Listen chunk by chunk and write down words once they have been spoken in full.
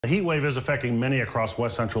The heat wave is affecting many across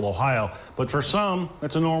west central Ohio, but for some,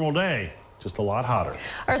 it's a normal day, just a lot hotter.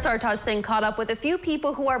 Our Sartaj Singh caught up with a few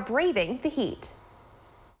people who are braving the heat.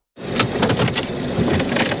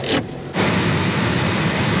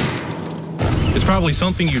 It's probably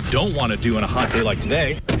something you don't want to do on a hot day like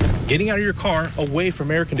today, getting out of your car away from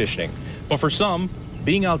air conditioning. But for some,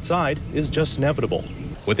 being outside is just inevitable.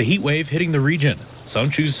 With the heat wave hitting the region, some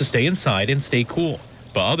choose to stay inside and stay cool,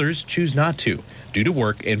 but others choose not to due to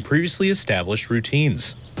work and previously established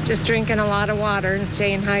routines. Just drinking a lot of water and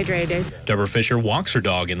staying hydrated. Deborah Fisher walks her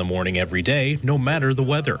dog in the morning every day, no matter the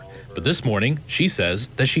weather. But this morning, she says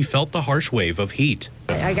that she felt the harsh wave of heat.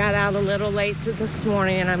 I got out a little late this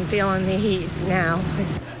morning and I'm feeling the heat now.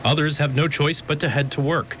 Others have no choice but to head to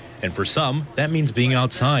work. And for some, that means being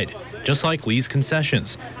outside. Just like Lee's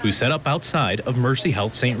Concessions, who set up outside of Mercy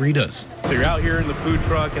Health St. Rita's. So you're out here in the food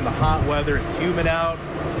truck in the hot weather, it's humid out.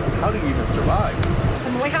 How do you even survive?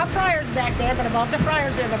 We have fryers back there, but above the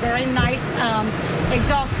fryers we have a very nice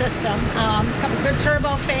exhaust system, a couple good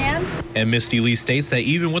turbo fans. And Misty Lee states that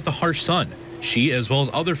even with the harsh sun, she as well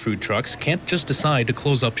as other food trucks can't just decide to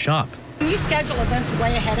close up shop. When you schedule events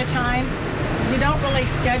way ahead of time, you don't really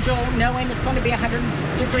schedule knowing it's going to be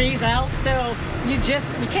 100 degrees out, so you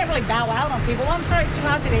can't really bow out on people. Well, I'm sorry, it's too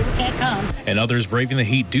hot today, we can't come. And others braving the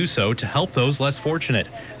heat do so to help those less fortunate,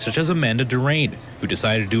 such as Amanda Durain, who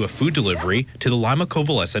decided to do a food delivery to the Lima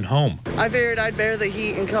convalescent home. I figured I'd bear the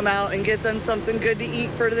heat and come out and get them something good to eat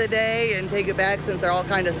for the day and take it back since they're all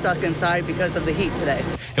kind of stuck inside because of the heat today.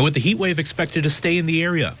 And with the heat wave expected to stay in the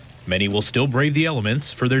area, many will still brave the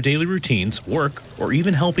elements for their daily routines, work, or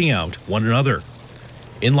even helping out one another.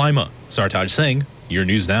 In Lima, Sartaj Singh, your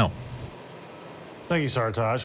news now. Thank you, Sartaj.